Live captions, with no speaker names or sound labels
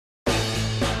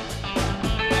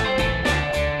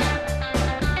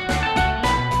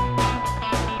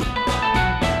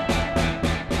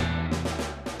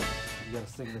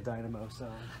Dynamo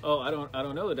song. Oh, I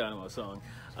don't know the Dynamo song.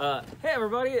 Hey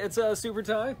everybody, it's Super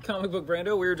Ty, Comic Book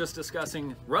Brando. We were just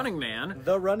discussing Running Man.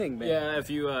 The Running Man. Yeah, if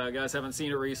you guys haven't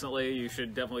seen it recently, you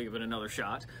should definitely give it another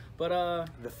shot. But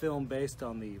the film based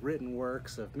on the written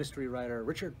works of mystery writer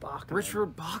Richard Bachman.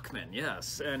 Richard Bachman,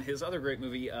 yes, and his other great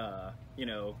movie,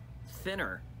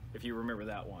 Thinner, if you remember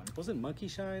that one. Wasn't Monkey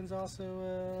Shines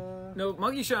also? No,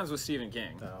 Monkey Shines was Stephen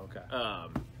King. Oh, okay.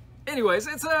 Anyways,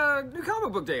 it's a new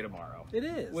comic book day tomorrow. It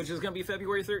is. Which is going to be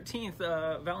February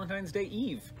 13th, Valentine's Day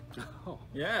Eve. Oh.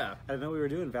 Yeah. I didn't know we were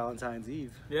doing Valentine's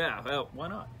Eve. Yeah, well, why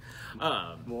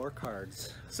not? More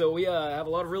cards. So we have a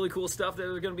lot of really cool stuff that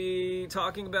we're going to be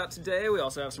talking about today. We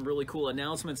also have some really cool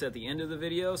announcements at the end of the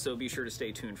video, so be sure to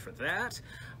stay tuned for that.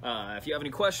 If you have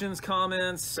any questions,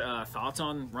 comments, thoughts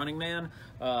on Running Man,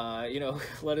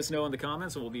 let us know in the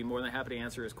comments, and we'll be more than happy to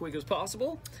answer as quick as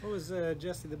possible. What was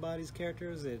Jesse the Body's character?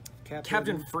 Was it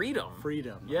Captain Freedom.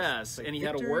 Freedom. Yes, like and he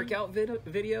victory? had a workout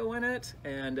video in it,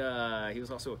 and he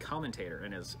was also a commentator,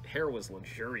 and his hair was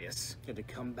luxurious. Had to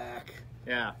come back.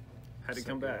 Yeah, had to So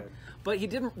come back. good. But he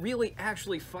didn't really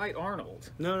actually fight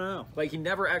Arnold. No. Like, he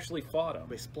never actually fought him.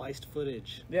 They spliced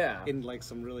footage. Yeah. In like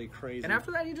some really crazy. And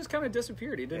after that, he just kind of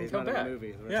disappeared. He didn't he's come not back. in the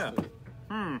movie. The Yeah. rest of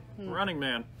it. Running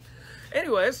Man.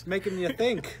 Anyways, Making you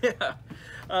think.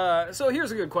 yeah. So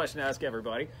here's a good question to ask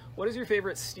everybody. What is your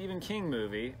favorite Stephen King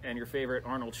movie and your favorite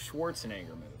Arnold Schwarzenegger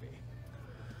movie?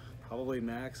 Probably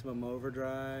Maximum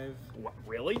Overdrive. What,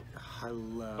 really? I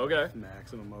love Okay.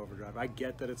 Maximum Overdrive. I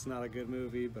get that it's not a good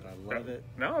movie, but I love it.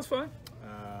 No, that's fine.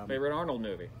 Favorite Arnold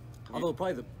movie? Although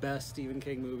probably the best Stephen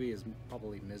King movie is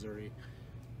probably Misery.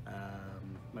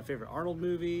 My favorite Arnold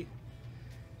movie,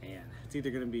 man, it's either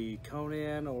going to be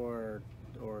Conan or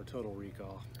Total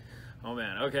Recall. Oh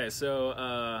man. Okay, so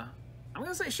I'm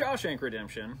gonna say Shawshank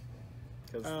Redemption.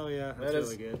 Oh yeah, that's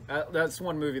really good. That's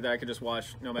one movie that I could just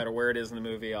watch no matter where it is in the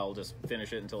movie. I'll just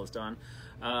finish it until it's done.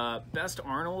 Best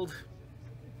Arnold.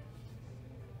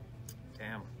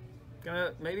 Damn.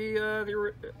 Maybe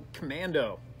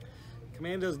Commando.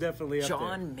 Commando's definitely up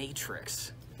John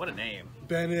Matrix. What a name.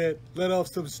 there. Bennett, let off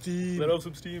some steam. Let off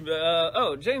some steam.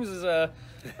 James is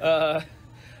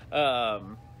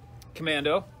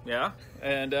Commando. Yeah,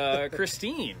 and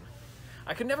Christine.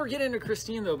 I could never get into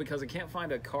Christine though because I can't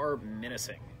find a car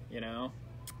menacing. You know.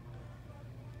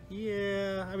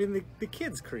 Yeah, I mean the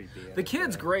kid's creepy. The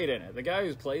kid's great in it. The guy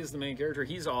who plays the main character,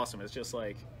 he's awesome. It's just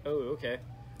like, oh, okay.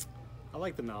 I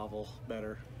like the novel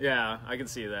better. Yeah, I can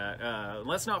see that.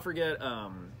 Let's not forget,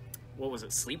 what was it,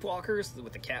 Sleepwalkers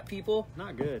with the cat people?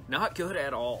 Not good. Not good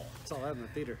at all. It's all out in the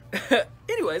theater.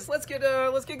 Anyways, let's get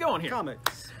going here.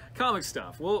 Comics. Comic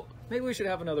stuff. Well, maybe we should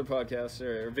have another podcast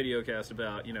or video cast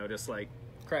about, just like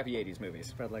crappy 80s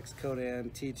movies. Fred likes Conan,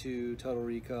 T2, Total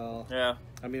Recall. Yeah.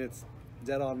 I mean, it's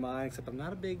dead on mine, except I'm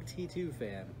not a big T2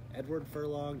 fan. Edward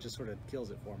Furlong just sort of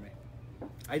kills it for me.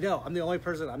 I know, I'm the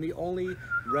only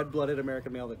red-blooded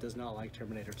American male that does not like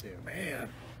Terminator 2. Man.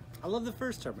 I love the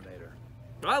first Terminator.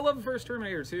 I love the first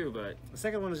Terminator too, but The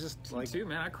second one is just like, too,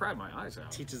 man, I cried my eyes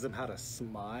out. teaches them how to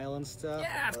smile and stuff.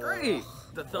 Yeah, it's great.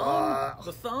 The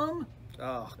thumb.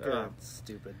 Oh, God,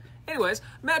 stupid. Anyways,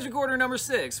 Magic Order number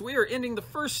 6. We are ending the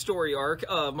first story arc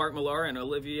of Mark Millar and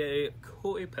Olivier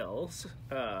Coipel's,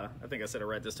 I think I said it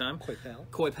right this time.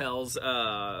 Coipel's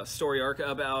story arc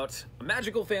about a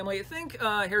magical family. I think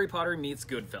Harry Potter meets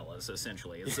Goodfellas,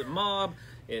 essentially. It's a mob.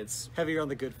 It's Heavier on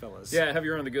the Goodfellas. yeah,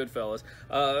 heavier on the Goodfellas.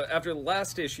 After the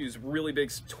last issue's really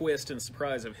big twist and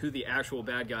surprise of who the actual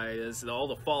bad guy is, all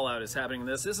the fallout is happening in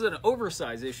this. This is an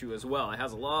oversized issue as well. It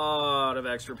has a lot of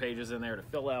extra pages in there to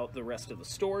fill out the rest of the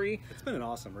story. It's been an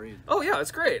awesome read. Oh yeah,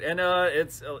 it's great. And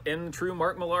it's in true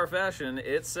Mark Millar fashion,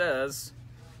 it says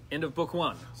end of book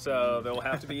 1. So there will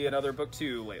have to be another book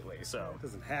 2 lately. So It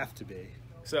doesn't have to be.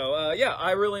 yeah,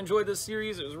 I really enjoyed this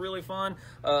series. It was really fun.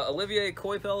 Olivier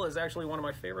Coipel is actually one of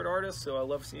my favorite artists, so I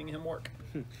love seeing him work.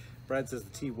 Brad says the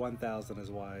T-1000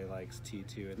 is why he likes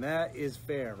T2, and that is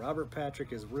fair. Robert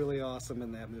Patrick is really awesome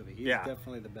in that movie. He's Yeah.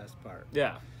 definitely the best part.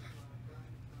 Yeah.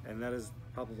 And that is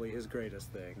probably his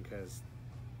greatest thing, because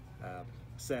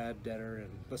Sad, Deader, and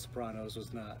The Sopranos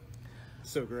was not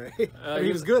so great. I mean,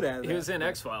 he was good at it. He was in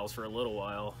X-Files for a little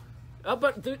while.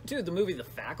 But dude, the movie The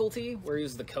Faculty, where he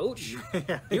was the coach,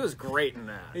 he was great in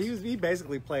that. He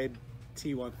basically played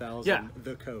T-1000, Yeah.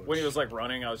 the coach. When he was like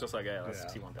running, I was just like, yeah, that's Yeah.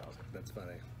 T-1000. That's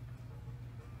funny.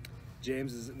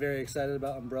 James is very excited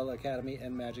about Umbrella Academy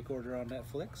and Magic Order on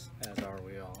Netflix, as are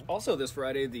we all. Also, this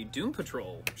Friday, the Doom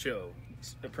Patrol show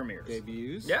premieres.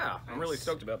 Debuts. Yeah, I'm really Nice.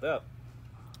 stoked about that.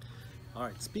 All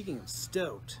right, speaking of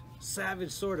stoked, Savage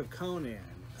Sword of Conan,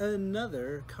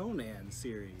 another Conan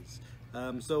series.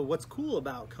 So what's cool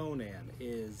about Conan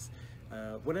is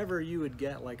whenever you would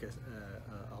get like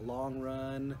a long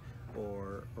run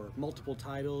or multiple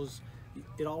titles,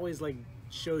 it always like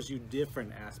shows you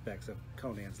different aspects of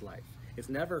Conan's life. It's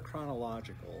never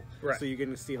chronological, right. So you're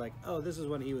going to see like, oh, this is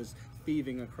when he was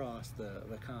thieving across the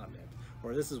continent,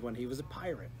 or this is when he was a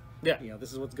pirate. Yeah. You know,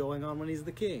 this is what's going on when he's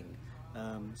the king.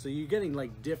 So you're getting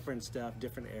like different stuff,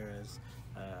 different eras.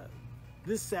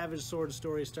 This Savage Sword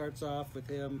story starts off with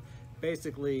him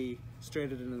basically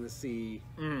stranded in the sea,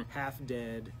 half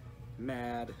dead,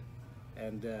 mad,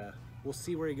 and we'll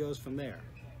see where he goes from there.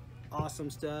 Awesome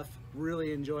stuff.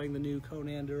 Really enjoying the new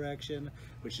Conan direction,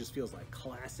 which just feels like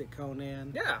classic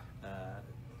Conan. Yeah.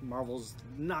 Marvel's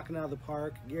knocking out of the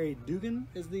park. Gary Dugan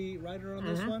is the writer on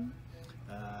this one,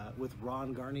 with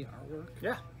Ron Garney artwork.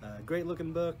 Yeah. Great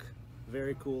looking book.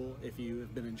 Very cool. If you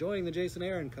have been enjoying the Jason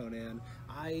Aaron Conan,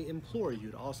 I implore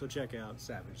you to also check out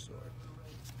Savage Sword.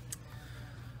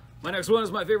 My next one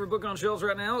is my favorite book on shelves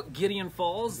right now, Gideon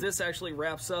Falls. This actually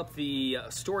wraps up the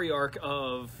story arc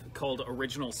called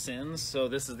Original Sins. So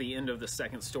this is the end of the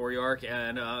second story arc,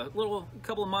 and a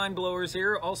couple of mind blowers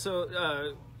here.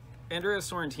 Also, Andrea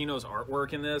Sorrentino's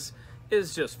artwork in this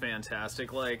is just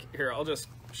fantastic. Like, here, I'll just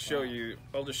show you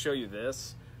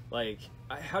this. Like,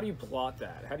 how do you plot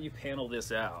that? How do you panel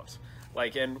this out?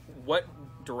 Like, and what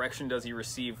direction does he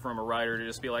receive from a writer to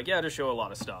just be like, yeah, just show a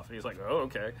lot of stuff? And he's like, oh,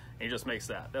 okay. And he just makes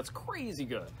that. That's crazy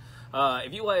good.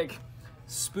 If you like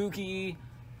spooky,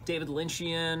 David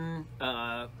Lynchian,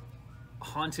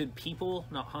 haunted people,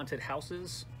 not haunted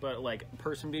houses, but like a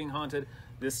person being haunted,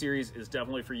 this series is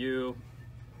definitely for you.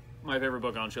 My favorite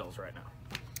book on shelves right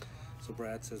now. So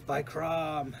Brad says, by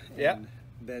Crom. Yeah.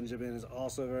 Benjamin is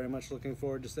also very much looking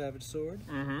forward to Savage Sword.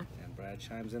 Mm-hmm. And Brad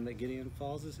chimes in that Gideon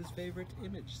Falls is his favorite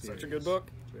Image series. Such a good book.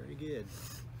 Very good.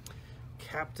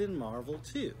 Captain Marvel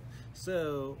 2.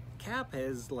 So Cap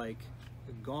has like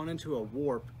gone into a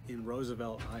warp in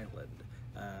Roosevelt Island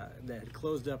that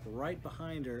closed up right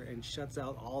behind her and shuts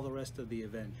out all the rest of the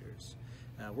Avengers.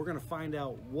 We're going to find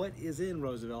out what is in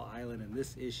Roosevelt Island in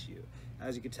this issue.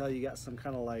 As you can tell, you got some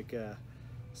kind of like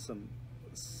some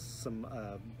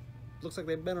looks like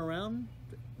they've been around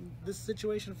this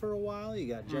situation for a while.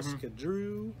 You got Jessica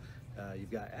Drew, you've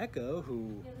got Echo,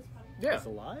 who is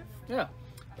alive,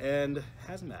 and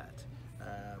Hazmat.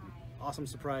 Awesome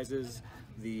surprises.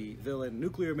 The villain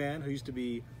Nuclear Man, who used to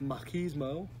be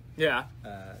Machismo,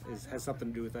 has something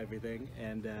to do with everything.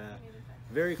 And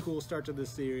very cool start to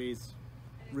this series.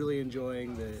 Really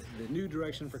enjoying the new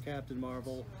direction for Captain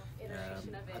Marvel.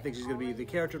 I think she's going to be the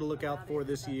character to look out for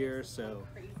this year, so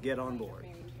get on board.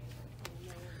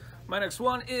 My next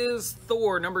one is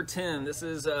Thor, number 10. This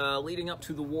is leading up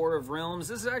to the War of Realms.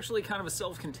 This is actually kind of a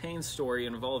self-contained story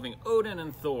involving Odin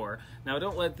and Thor. Now,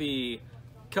 don't let the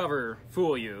cover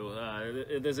fool you.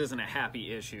 This isn't a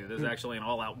happy issue. This is actually an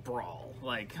all-out brawl.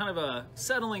 Like, kind of a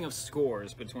settling of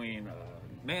scores between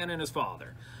man and his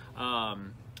father.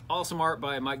 Awesome art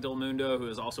by Mike Del Mundo, who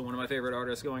is also one of my favorite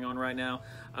artists going on right now.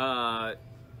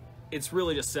 It's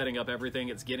really just setting up everything.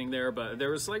 It's getting there, but there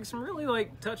was like some really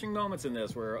like touching moments in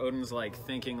this where Odin's like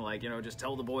thinking like, you know, just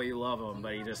tell the boy you love him,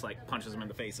 but he just like punches him in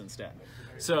the face instead.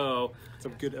 So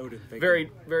some good Odin thinking. Very,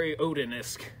 very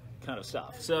Odin-esque kind of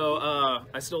stuff. So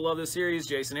I still love this series.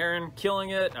 Jason Aaron killing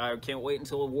it. I can't wait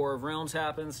until the War of Realms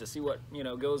happens to see what, you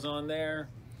know, goes on there.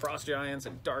 Frost Giants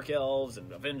and Dark Elves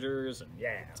and Avengers, and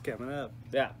it's coming up.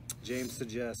 Yeah. James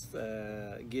suggests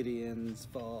Gideon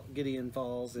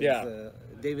Falls is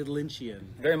David Lynchian.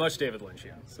 Very much David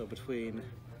Lynchian. So between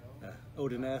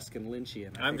Odin-esque and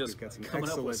Lynchian, I think just we've got some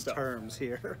coming up with excellent terms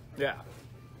here. Yeah.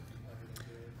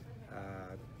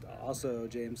 Also,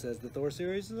 James says the Thor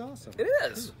series is awesome. It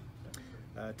is.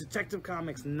 Detective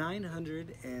Comics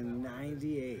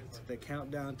 998. The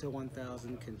countdown to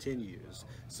 1000 continues.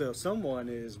 So someone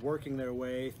is working their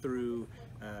way through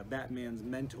Batman's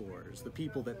mentors, the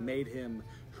people that made him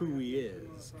who he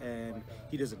is. And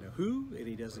he doesn't know who, and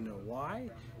he doesn't know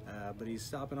why, but he's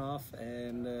stopping off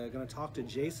and going to talk to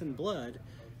Jason Blood,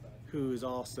 who is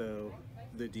also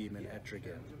the demon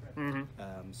Etrigan.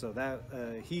 So that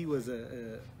he was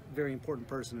a very important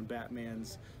person in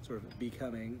Batman's sort of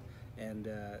becoming. And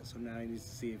so now he needs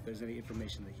to see if there's any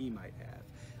information that he might have.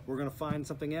 We're going to find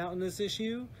something out in this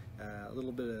issue, a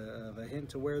little bit of a hint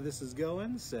to where this is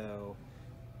going, so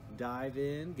dive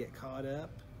in, get caught up,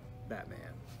 Batman.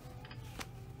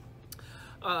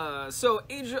 So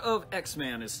Age of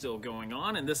X-Man is still going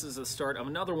on, and this is the start of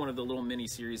another one of the little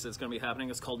mini-series that's going to be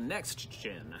happening. It's called Next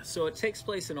Gen. So it takes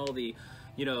place in all the,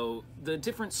 you know, the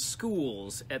different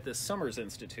schools at the Summers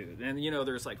Institute. And, you know,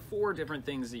 there's like 4 different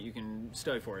things that you can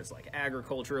study for. It's like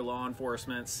agriculture, law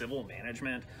enforcement, civil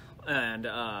management, and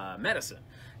medicine.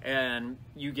 And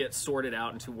you get sorted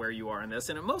out into where you are in this,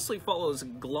 and it mostly follows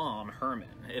Glom Herman.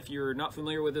 If you're not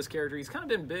familiar with this character, he's kind of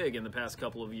been big in the past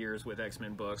couple of years with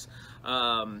X-Men books.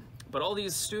 But all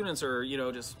these students are, you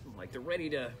know, just like they're ready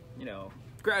to, you know,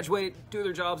 graduate, do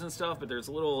their jobs and stuff, but there's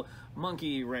a little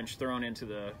monkey wrench thrown into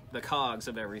the cogs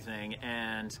of everything,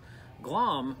 and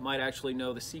Glom might actually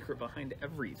know the secret behind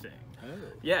everything. Oh.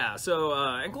 Yeah, so,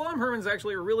 and Glom Herman's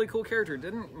actually a really cool character.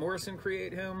 Didn't Morrison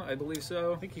create him? I believe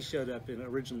so. I think he showed up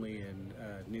originally in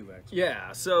New X-Men.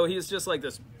 Yeah, so he's just like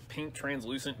this pink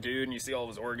translucent dude, and you see all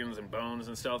his organs and bones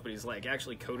and stuff, but he's like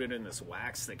actually coated in this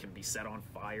wax that can be set on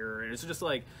fire, and it's just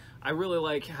like, I really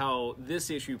like how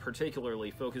this issue particularly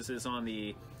focuses on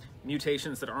the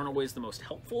mutations that aren't always the most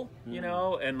helpful, you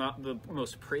know, and not the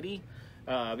most pretty,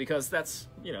 because that's,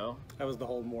 you know... That was the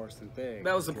whole Morrison thing.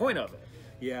 That was the point of it.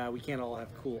 Yeah, we can't all have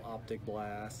cool optic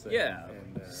blasts. And, yeah,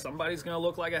 somebody's going to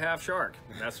look like a half shark.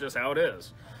 That's just how it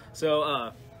is.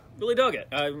 So, really dug it.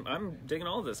 I'm digging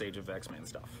all of this Age of X-Men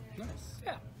stuff.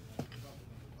 Nice.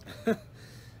 Yeah.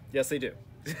 Yes, they do.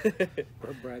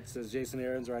 Brad says Jason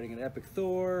Aaron's writing an epic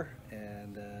Thor,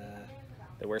 and...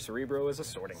 they wear Cerebro as a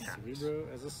sorting hat. Cerebro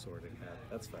as a sorting hat.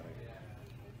 That's funny.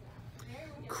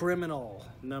 Criminal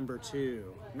 #2.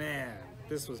 Man,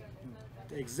 this was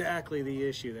exactly the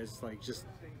issue that's like just,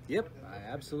 yep, I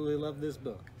absolutely love this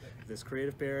book. This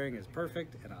creative pairing is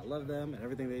perfect, and I love them, and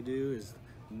everything they do is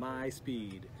my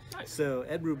speed. Nice. So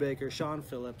Ed Brubaker, Sean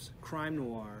Phillips, crime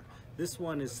noir. This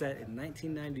one is set in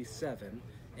 1997,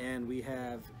 and we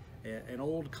have an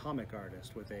old comic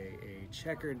artist with a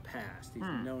checkered past. He's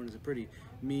known as a pretty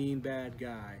mean, bad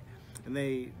guy. And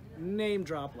they name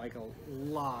drop like a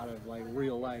lot of like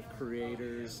real life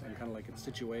creators and kind of like in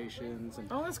situations. And,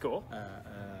 oh, that's cool.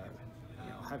 You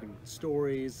know, having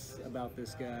stories about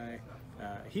this guy.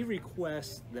 He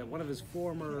requests that one of his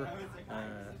former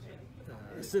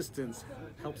assistants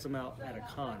helps him out at a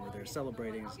con where they're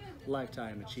celebrating his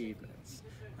lifetime achievements.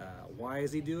 Why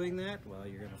is he doing that? Well,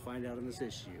 you're going to find out in this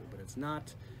issue, but it's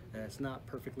not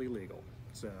perfectly legal.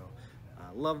 So,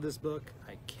 love this book.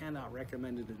 I cannot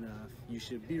recommend it enough. You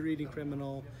should be reading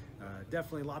Criminal.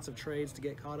 Definitely lots of trades to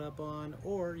get caught up on,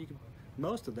 or you could,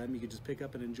 most of them you could just pick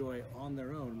up and enjoy on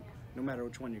their own, no matter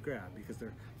which one you grab, because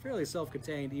they're fairly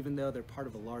self-contained, even though they're part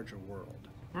of a larger world.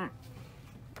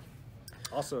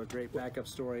 Also, a great backup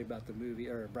story about the movie,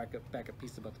 or a backup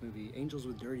piece about the movie, Angels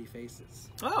with Dirty Faces.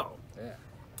 Oh. Yeah.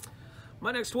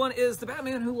 My next one is The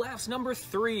Batman Who Laughs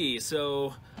 #3.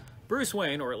 So, Bruce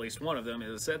Wayne, or at least one of them,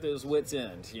 is at his wit's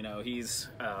end. You know, he's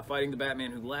fighting the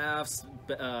Batman Who Laughs.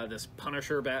 This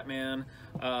Punisher Batman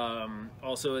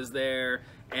also is there,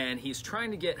 and he's trying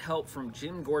to get help from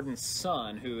Jim Gordon's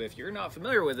son, who, if you're not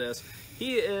familiar with this,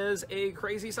 he is a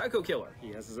crazy psycho killer.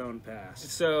 He has his own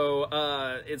past. So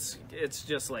it's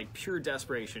just like pure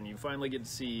desperation. You finally get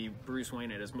to see Bruce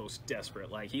Wayne at his most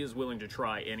desperate. Like, he is willing to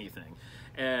try anything,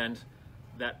 and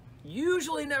that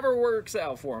usually never works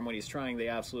out for him when he's trying the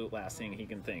absolute last thing he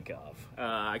can think of.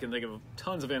 I can think of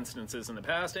tons of instances in the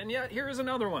past, and yet here is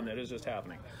another one that is just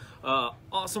happening.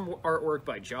 Awesome artwork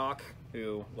by Jock,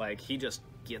 who, like, he just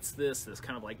gets this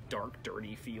kind of like dark,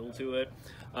 dirty feel to it.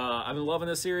 I've been loving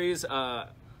this series,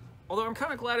 although I'm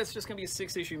kind of glad it's just going to be a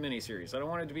 6-issue miniseries. I don't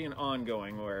want it to be an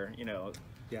ongoing where, you know...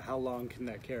 Yeah, how long can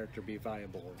that character be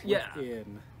viable? Yeah.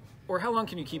 Or how long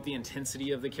can you keep the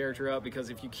intensity of the character up? Because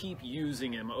if you keep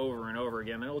using him over and over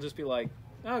again, it'll just be like,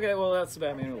 okay, well, that's the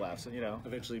Batman Who Laughs, you know.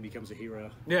 Eventually becomes a hero.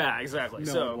 Yeah, exactly.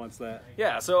 No one wants that.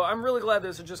 Yeah, so I'm really glad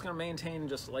this is just going to maintain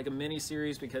just like a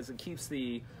mini-series because it keeps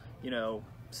the, you know,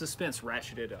 suspense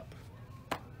ratcheted up.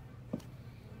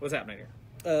 What's happening here?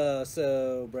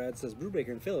 So Brad says Brubaker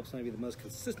and Phillips might be the most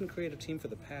consistent creative team for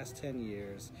the past 10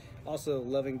 years. Also,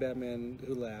 loving Batman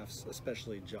Who Laughs,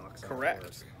 especially Jock's Correct.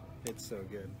 artwork. It's so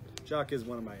good. Jock is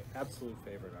one of my absolute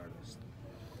favorite artists.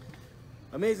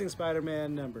 Amazing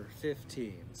Spider-Man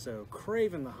 #15. So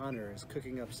Kraven the Hunter is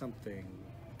cooking up something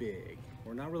big.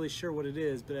 We're not really sure what it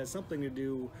is, but it has something to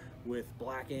do with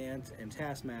Black Ant and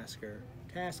Taskmaster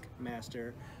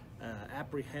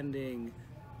apprehending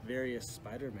various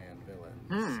Spider-Man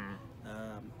villains.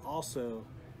 Also,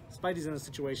 Spidey's in a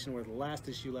situation where the last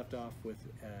issue left off with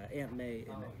Aunt May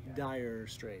in dire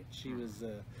straits. She was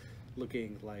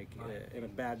looking like in a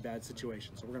bad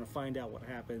situation. So we're going to find out what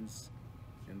happens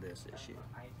in this issue.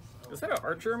 Is that an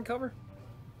Art Germ cover?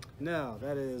 No,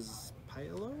 that is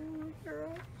Paolo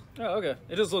Rivera. Oh, okay.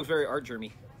 It just looks very Art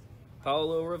Germy.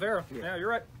 Paolo Rivera. Yeah, you're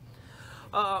right.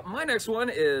 My next one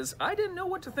is, I didn't know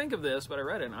what to think of this, but I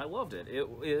read it and I loved it. It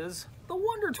is the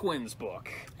Wonder Twins book.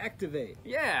 Activate.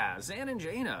 Yeah, Zan and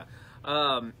Jaina.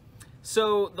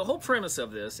 So the whole premise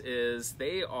of this is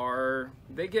they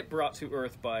get brought to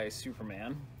Earth by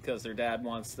Superman because their dad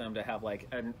wants them to have like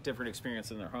a different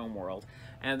experience in their home world,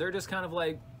 and they're just kind of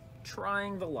like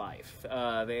trying the life.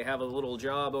 They have a little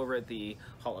job over at the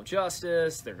Hall of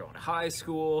Justice. They're going to high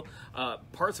school.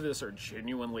 Parts of this are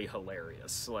genuinely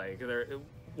hilarious. Like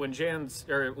when Zan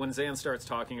starts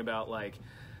talking about like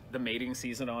the mating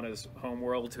season on his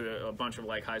homeworld to a bunch of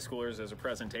like high schoolers as a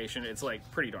presentation, it's like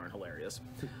pretty darn hilarious.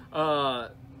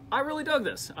 I really dug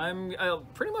this.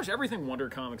 Pretty much everything Wonder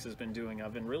Comics has been doing,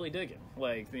 I've been really digging.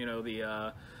 Like, you know,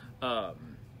 the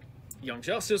Young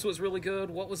Justice was really good.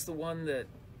 What was the one that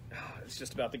it's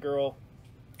just about the girl?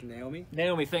 Naomi,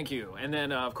 thank you. And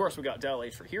then, of course, we got Dial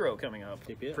H for Hero coming up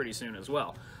pretty soon as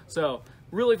well. So,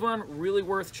 really fun, really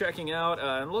worth checking out.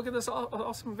 And look at this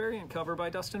awesome variant cover by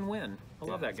Dustin Nguyen. I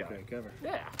love that guy. A great cover.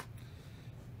 Yeah.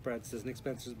 Brad says Nick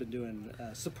Spencer's been doing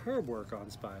superb work on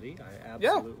Spidey. I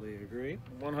absolutely agree.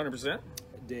 100%.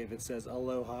 David says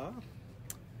aloha.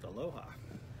 Aloha.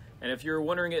 And if you're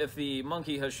wondering if the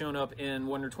monkey has shown up in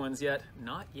Wonder Twins yet,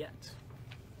 not yet.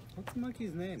 What's the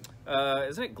monkey's name?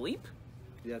 Isn't it Gleep?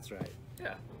 Yeah, that's right.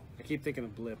 Yeah. I keep thinking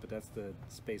of Blip, but that's the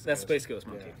Space Ghost. That's Space Ghost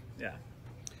monkey. Yeah.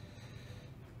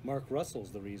 Mark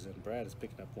Russell's the reason Brad is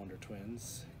picking up Wonder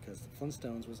Twins, because the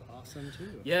Flintstones was awesome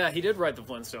too. Yeah, he did write the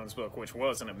Flintstones book, which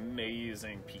was an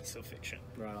amazing piece of fiction.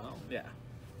 Right on. Yeah.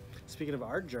 Speaking of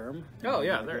Art Germ. Oh,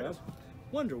 yeah, there it is.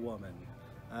 Wonder Woman.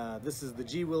 This is the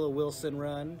G. Willow Wilson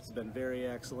run. It's been very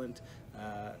excellent.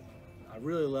 I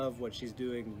really love what she's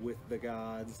doing with the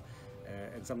gods.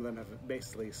 And some of them have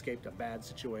basically escaped a bad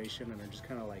situation and are just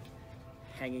kind of like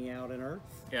hanging out in Earth.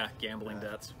 Yeah, gambling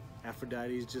debts.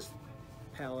 Aphrodite's just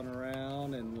palling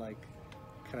around and like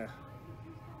kind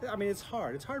of, I mean, it's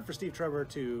hard. It's hard for Steve Trevor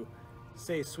to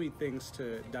say sweet things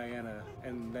to Diana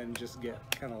and then just get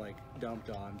kind of like dumped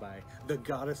on by the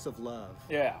goddess of love.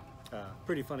 Yeah.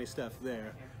 Pretty funny stuff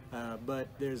there. But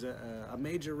there's a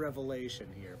major revelation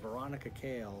here. Veronica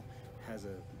Cale has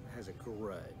a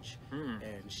grudge,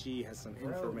 and she has some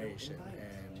information,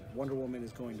 and Wonder Woman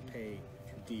is going to pay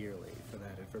dearly for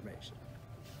that information.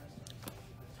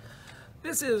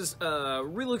 This is a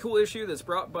really cool issue that's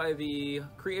brought by the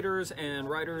creators and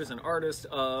writers and artists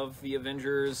of the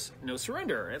Avengers No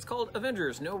Surrender. It's called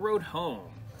Avengers No Road Home.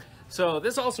 So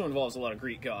this also involves a lot of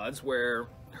Greek gods, where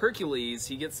Hercules,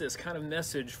 he gets this kind of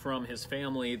message from his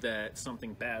family that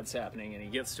something bad's happening, and he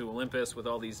gets to Olympus with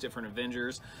all these different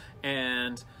Avengers,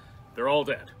 and they're all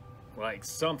dead. Like,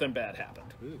 something bad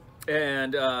happened. Ooh.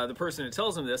 And the person that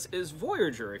tells him this is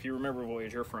Voyager, if you remember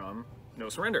Voyager from No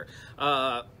Surrender.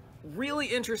 Really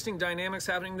interesting dynamics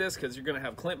happening in this, because you're going to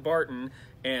have Clint Barton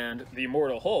and the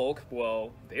Immortal Hulk.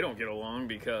 Well, they don't get along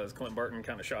because Clint Barton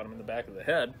kind of shot him in the back of the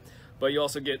head. But you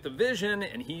also get the Vision,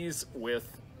 and he's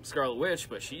with Scarlet Witch,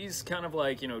 but she's kind of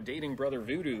like, you know, dating Brother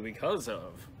Voodoo because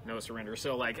of No Surrender.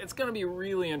 So, like, it's going to be a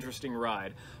really interesting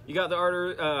ride. You got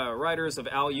the writers of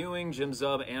Al Ewing, Jim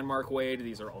Zub, and Mark Waid.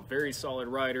 These are all very solid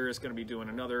writers. Going to be doing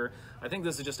another, I think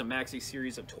this is just a maxi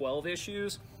series of 12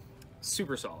 issues.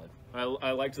 Super solid.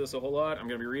 I liked this a whole lot. I'm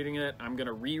going to be reading it. I'm going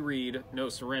to reread No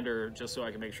Surrender just so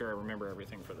I can make sure I remember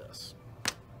everything for this.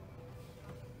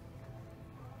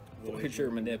 Voyager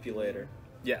Manipulator.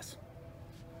 Yes.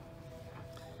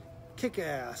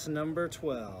 Kick-Ass number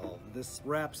 12. This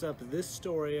wraps up this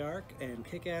story arc, and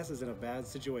Kick-Ass is in a bad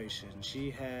situation. She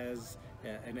has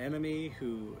an enemy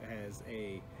who has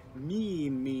a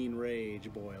mean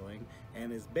rage boiling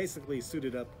and is basically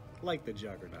suited up like the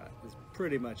Juggernaut. Is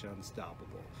pretty much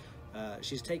unstoppable.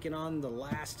 She's taken on the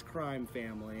last crime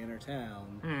family in her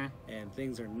town, and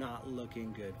things are not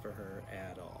looking good for her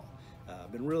at all.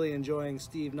 Been really enjoying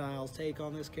Steve Niles' take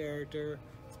on this character.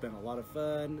 It's been a lot of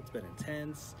fun. It's been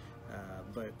intense,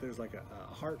 but there's like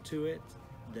a heart to it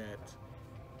that,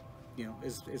 you know,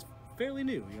 is fairly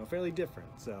new, you know, fairly different.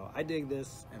 So I dig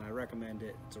this, and I recommend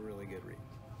it. It's a really good read.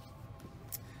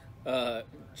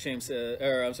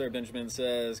 Benjamin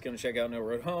says, gonna check out No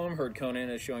Road Home. Heard Conan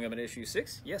is showing up in issue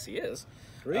 6. Yes, he is.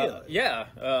 Really? Yeah.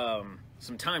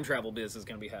 Some time travel biz is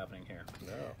gonna be happening here.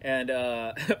 No. And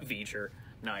Veacher,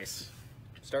 nice.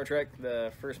 Star Trek,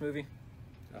 the first movie.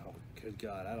 Oh, good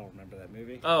God, I don't remember that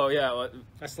movie. Oh yeah, well,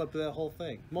 I slept through that whole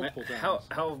thing multiple times.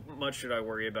 How much should I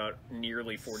worry about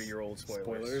nearly 40-year-old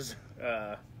spoilers?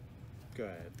 Go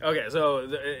ahead. Okay, so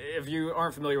if you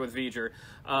aren't familiar with Veacher,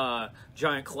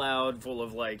 giant cloud full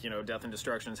of, like, you know, death and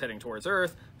destruction is heading towards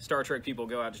Earth. Star Trek people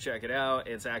go out to check it out.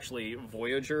 It's actually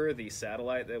Voyager, the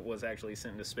satellite that was actually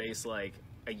sent into space like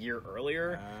a year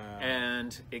earlier,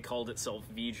 and it called itself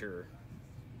Veacher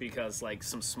because, like,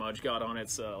 some smudge got on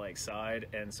its like side,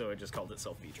 and so it just called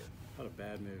itself Veacher. What a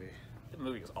bad movie. The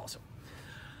movie was awesome.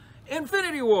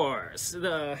 Infinity Wars.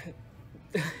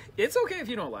 It's okay if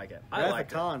you don't like it. I like it. Wrath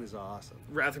of Khan is awesome.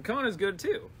 Wrath of Khan is good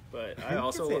too, but I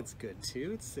also say it's good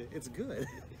too. It's good.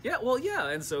 Yeah, well, yeah,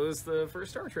 and so is the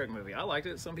first Star Trek movie. I liked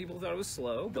it. Some people thought it was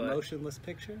slow, The but motionless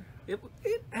picture. it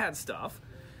had stuff.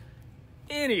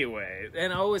 Anyway,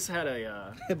 and I always had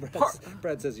a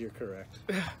Brad says you're correct.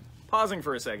 pausing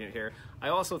for a second here. I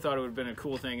also thought it would have been a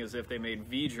cool thing as if they made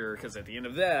V'ger, because at the end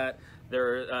of that,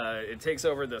 it takes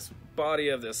over this body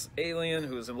of this alien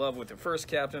who is in love with the first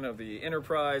captain of the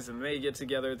Enterprise, and they get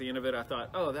together at the end of it. I thought,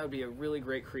 oh, that would be a really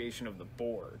great creation of the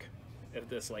Borg. If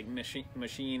this like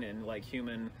machine and like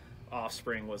human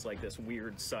offspring was like this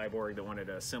weird cyborg that wanted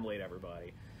to assimilate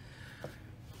everybody.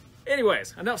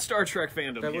 Anyways, enough Star Trek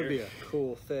fandom That here. would be a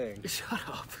cool thing. Shut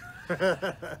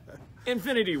up.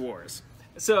 Infinity Wars.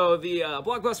 So the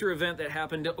blockbuster event that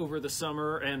happened over the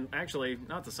summer, and actually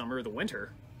not the summer, the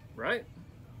winter, right?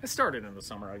 It started in the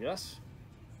summer, I guess.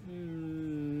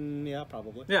 Yeah,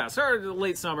 probably. Yeah, it started in the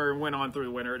late summer and went on through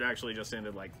the winter. It actually just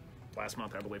ended like last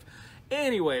month, I believe.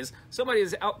 Anyways, somebody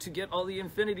is out to get all the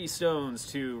Infinity Stones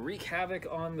to wreak havoc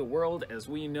on the world as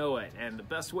we know it. And the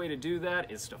best way to do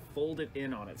that is to fold it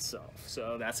in on itself.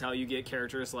 So that's how you get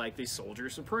characters like the Soldier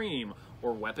Supreme,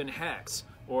 or Weapon Hex,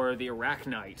 or the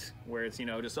Arachnite, where it's, you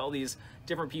know, just all these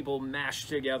different people mashed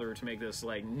together to make this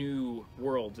like new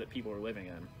world that people are living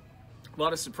in. A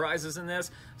lot of surprises in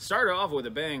this. Started off with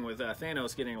a bang with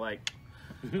Thanos getting like...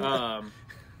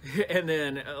 and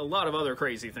then a lot of other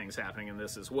crazy things happening in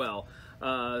this as well.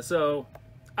 So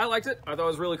I liked it. I thought it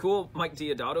was really cool. Mike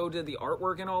Deodato did the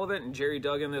artwork in all of it, and Jerry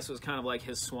Duggan, this was kind of like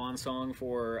his swan song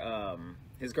for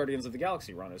his Guardians of the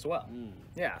Galaxy run as well.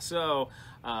 Yeah, so,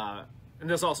 and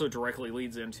this also directly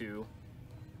leads into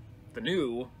the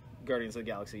new Guardians of the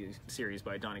Galaxy series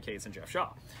by Donny Cates and Jeff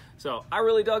Shaw. So I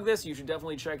really dug this. You should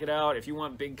definitely check it out. If you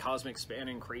want big cosmic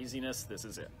spanning craziness, this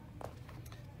is it.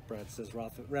 Brad says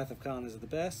Wrath of Khan is the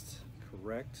best.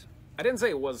 Correct. I didn't say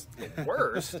it was the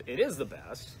worst. It is the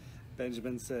best.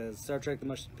 Benjamin says Star Trek The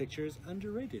Motion Picture is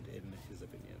underrated in his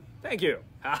opinion. Thank you.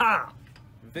 Haha.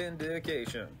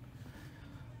 Vindication.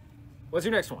 What's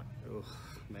your next one? Oh,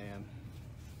 man.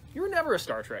 You were never a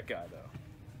Star Trek guy, though.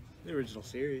 The original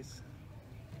series.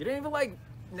 You didn't even like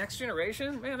Next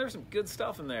Generation? Man, there's some good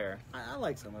stuff in there. I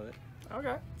like some of it.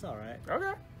 Okay. It's alright.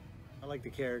 Okay. I like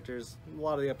the characters. A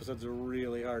lot of the episodes are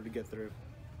really hard to get through.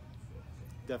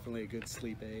 Definitely a good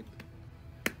sleep aid.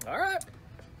 All right.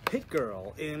 Hit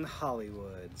Girl in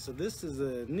Hollywood. So this is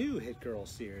a new Hit Girl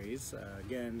series.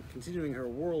 Again, continuing her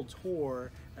world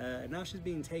tour. Now she's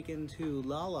being taken to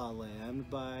La La Land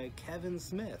by Kevin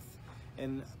Smith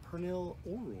and Pernil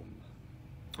Orum.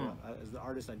 As the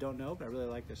artist, I don't know, but I really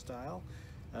like their style.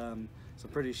 Some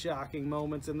pretty shocking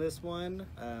moments in this one.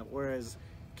 Whereas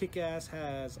Kick-Ass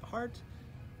has heart,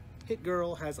 Hit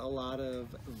Girl has a lot of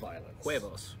violence.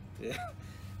 Huevos. Yeah.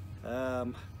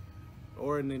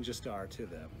 Or a ninja star to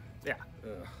them. Yeah.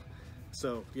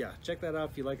 So, yeah, check that out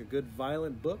if you like a good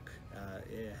violent book.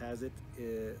 It has it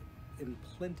in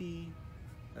plenty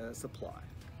supply.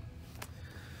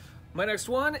 My next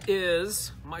one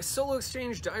is My Solo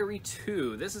Exchange Diary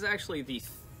 2. This is actually the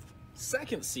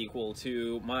second sequel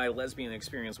to my lesbian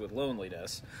experience with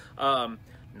loneliness.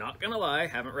 Not gonna lie,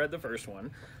 haven't read the first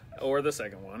one or the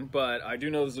second one, but I do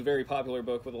know this is a very popular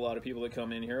book with a lot of people that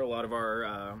come in here. A lot of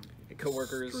our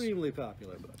coworkers, Extremely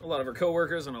popular book. a lot of our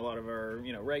coworkers and a lot of our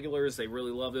regulars. They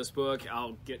really love this book.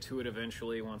 I'll get to it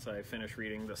eventually once I finish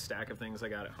reading the stack of things I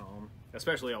got at home,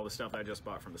 especially all the stuff I just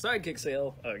bought from the Sidekick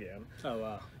sale again. Oh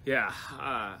wow! Yeah.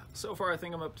 So far, I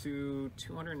think I'm up to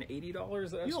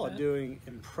 $280. That I You all are spent. doing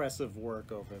impressive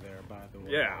work over there, by the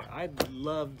way. Yeah. I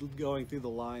loved going through the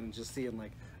line and just seeing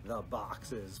like the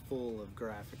boxes full of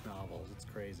graphic novels. It's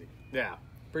crazy. Yeah,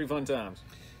 pretty fun times.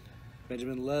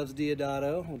 Benjamin loves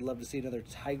Deodato. Would love to see another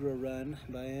Tigra run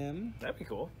by him. That'd be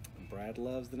cool. Brad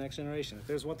loves The Next Generation. If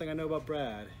there's one thing I know about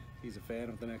Brad, he's a fan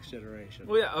of The Next Generation.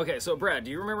 Well, yeah, okay, so Brad,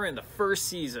 do you remember in the first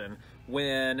season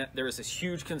when there was this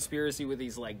huge conspiracy with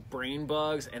these, like, brain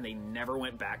bugs and they never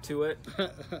went back to it?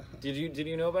 Did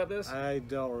you know about this? I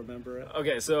don't remember it.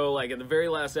 Okay, so, like, in the very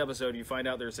last episode, you find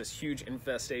out there's this huge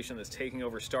infestation that's taking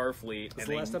over Starfleet. It's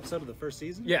the last episode of the first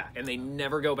season? Yeah, and they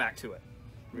never go back to it.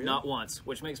 Really? Not once,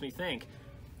 which makes me think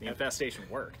the infestation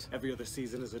worked. Every other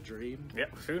season is a dream.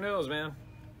 Yep, who knows, man?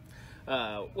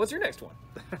 What's your next one?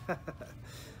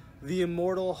 The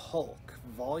Immortal Hulk,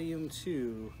 Volume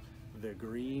 2, The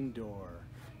Green Door.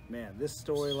 Man, this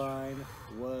storyline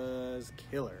was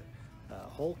killer.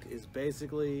 Hulk is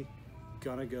basically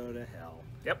gonna go to hell.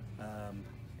 Yep.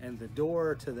 And the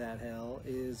door to that hell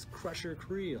is Crusher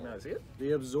Creel, That's it?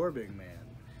 the Absorbing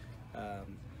Man.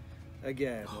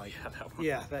 again,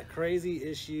 that crazy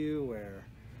issue where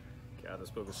this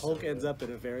book is Hulk ends up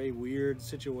in a very weird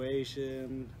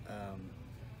situation.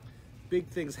 Big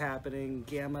things happening.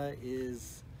 Gamma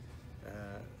is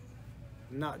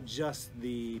not just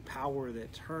the power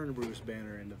that turned Bruce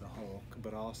Banner into the Hulk,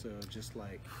 but also just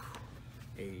like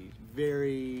a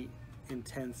very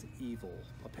intense evil,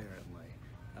 apparently.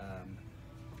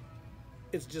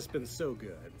 It's just been so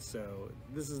good. So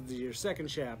this is your second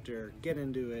chapter. Get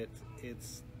into it.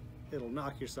 It'll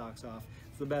knock your socks off.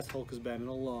 It's the best Hulk has been in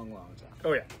a long, long time.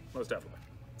 Oh yeah, most definitely.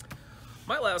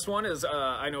 My last one is,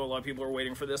 I know a lot of people are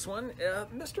waiting for this one.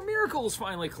 Mr. Miracle's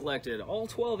finally collected. All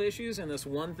 12 issues in this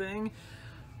one thing.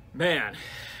 Man,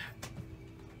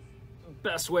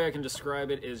 best way I can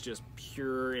describe it is just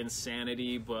pure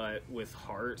insanity, but with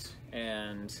heart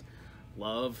and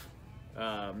love.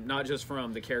 Not just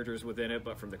from the characters within it,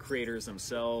 but from the creators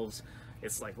themselves.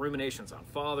 It's like ruminations on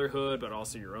fatherhood, but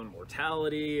also your own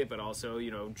mortality, but also, you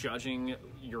know, judging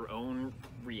your own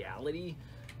reality.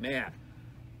 Man,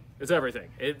 it's everything.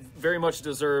 It very much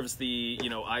deserves the, you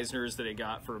know, Eisners that it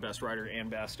got for Best Writer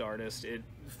and Best Artist.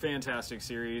 Fantastic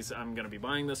series. I'm going to be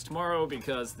buying this tomorrow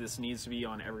because this needs to be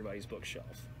on everybody's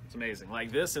bookshelf. It's amazing.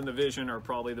 Like, this and The Vision are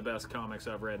probably the best comics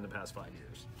I've read in the past 5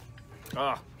 years.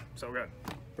 Ah, so good.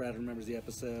 Brad remembers the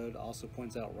episode, also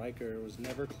points out Riker was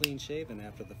never clean shaven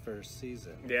after the first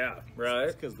season. Yeah, right.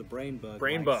 It's because the brain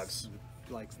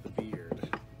likes the beard.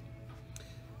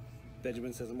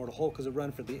 Benjamin says Immortal Hulk is a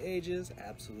run for the ages.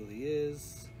 Absolutely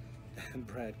is. And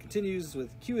Brad continues with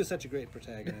Q is such a great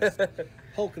protagonist.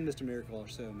 Hulk and Mr. Miracle are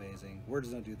so amazing. Words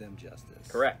don't do them justice.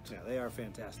 Correct. Yeah, they are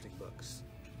fantastic books.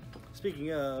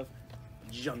 Speaking of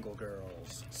Jungle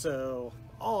Girls, so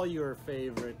all your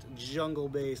favorite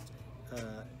jungle-based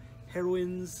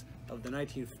heroines of the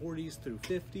 1940s through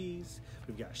 50s.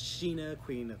 We've got Sheena,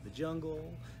 Queen of the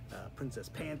Jungle, Princess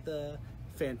Panther,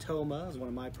 Phantoma is one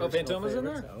of my personal Phantoma's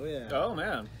favorites. in there? Oh, yeah. Oh,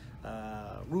 man.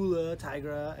 Rula,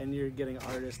 Tigra, and you're getting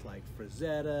artists like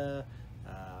Frazetta,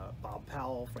 Bob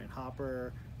Powell, Frank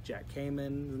Hopper, Jack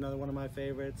Kamen is another one of my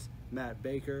favorites. Matt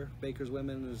Baker, Baker's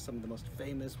Women is some of the most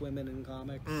famous women in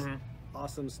comics. Mm-hmm.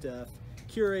 Awesome stuff.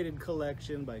 Curated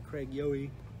collection by Craig Yohe.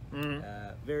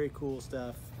 Mm-hmm. Very cool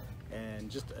stuff, and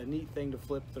just a neat thing to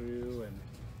flip through and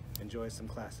enjoy some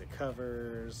classic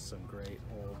covers, some great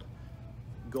old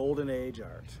golden age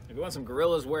art. If you want some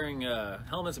gorillas wearing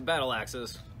helmets and battle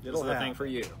axes, this is the thing for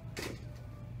you.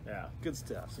 Yeah, good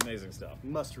stuff. It's amazing stuff.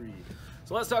 Must read.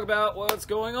 So let's talk about what's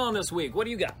going on this week. What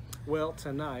do you got? Well,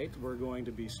 tonight we're going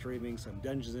to be streaming some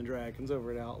Dungeons & Dragons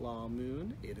over at Outlaw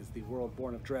Moon. It is the World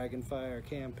Born of Dragonfire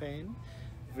campaign.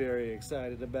 Very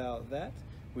excited about that.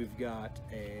 We've got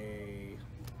a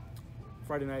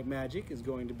Friday Night Magic is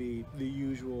going to be the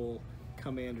usual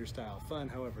Commander style fun.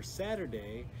 However,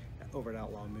 Saturday over at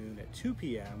Outlaw Moon at 2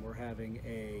 p.m. we're having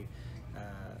a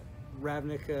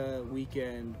Ravnica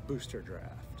weekend booster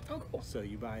draft. Oh, cool. So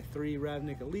you buy 3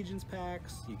 Ravnica Allegiance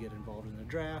packs, you get involved in a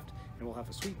draft, and we'll have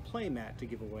a sweet play mat to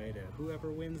give away to whoever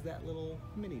wins that little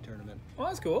mini tournament. Well,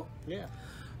 that's cool. Yeah.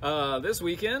 This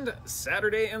weekend,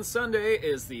 Saturday and Sunday,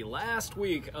 is the last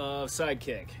week of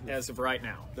Sidekick, as of right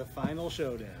now. The final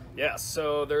showdown. Yes,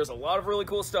 so there's a lot of really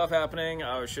cool stuff happening.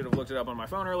 I should have looked it up on my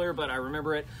phone earlier, but I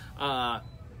remember it.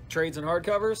 Trades and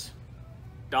hardcovers,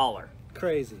 $1.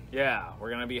 Crazy. Yeah, we're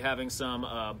going to be having some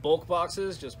bulk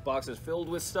boxes, just boxes filled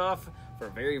with stuff for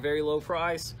a very, very low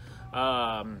price.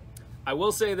 I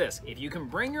will say this, if you can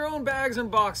bring your own bags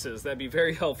and boxes, that'd be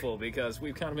very helpful because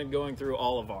we've kind of been going through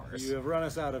all of ours. You have run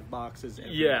us out of boxes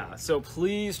every Yeah, week. so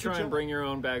please try and bring your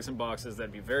own bags and boxes.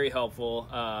 That'd be very helpful.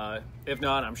 If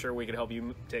not, I'm sure we could help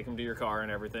you take them to your car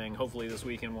and everything. Hopefully this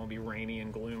weekend won't be rainy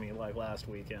and gloomy like last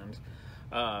weekend.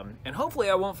 And hopefully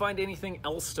I won't find anything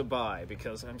else to buy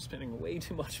because I'm spending way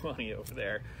too much money over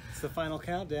there. It's the final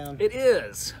countdown. It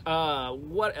is.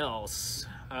 What else?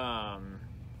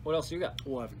 What else do you got?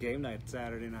 We'll have a game night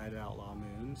Saturday night at Outlaw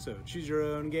Moon. So choose your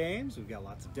own games. We've got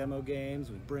lots of demo games.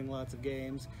 We bring lots of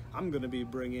games. I'm going to be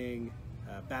bringing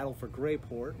Battle for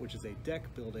Greyport, which is a deck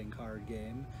building card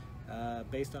game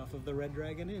based off of the Red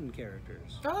Dragon Inn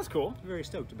characters. Oh, that's cool. Very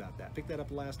stoked about that. Picked that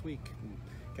up last week.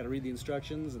 Got to read the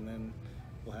instructions, and then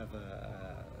we'll have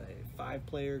a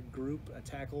 5-player group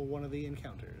tackle one of the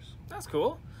encounters. That's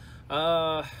cool.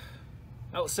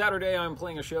 Saturday I'm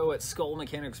playing a show at Skull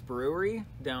Mechanics Brewery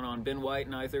down on Ben White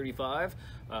and I-35.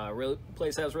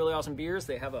 Place has really awesome beers.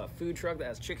 They have a food truck that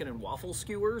has chicken and waffle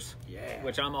skewers,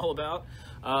 which I'm all about.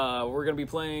 We're going to be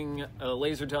playing,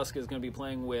 Laser Tusk is going to be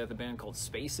playing with a band called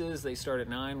Spaces. They start at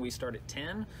 9, we start at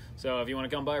 10. So if you want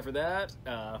to come by for that,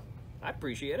 I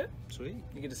appreciate it. Sweet.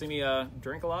 You get to see me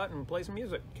drink a lot and play some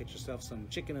music. Get yourself some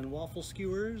chicken and waffle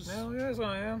skewers. Hell yes,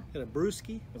 I am. Get a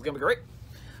brewski. It's gonna be great.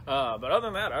 But other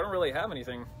than that, I don't really have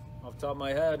anything off the top of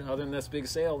my head other than this big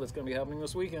sale that's gonna be happening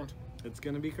this weekend. It's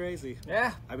gonna be crazy.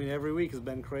 Yeah. I mean, every week has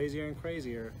been crazier and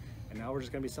crazier, and now we're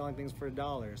just gonna be selling things for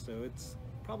 $1, so it's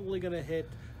probably gonna hit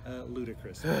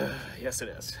ludicrous. Yes, it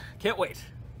is. Can't wait.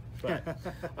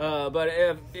 But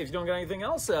if you don't got anything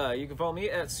else, you can follow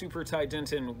me at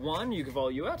SuperTyDenton1. You can follow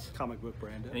you at Comic Book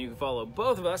Brandon. And you can follow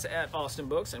both of us at Austin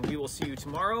Books, and we will see you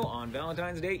tomorrow on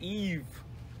Valentine's Day Eve.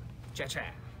 Cha-cha.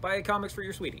 Buy comics for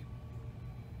your sweetie.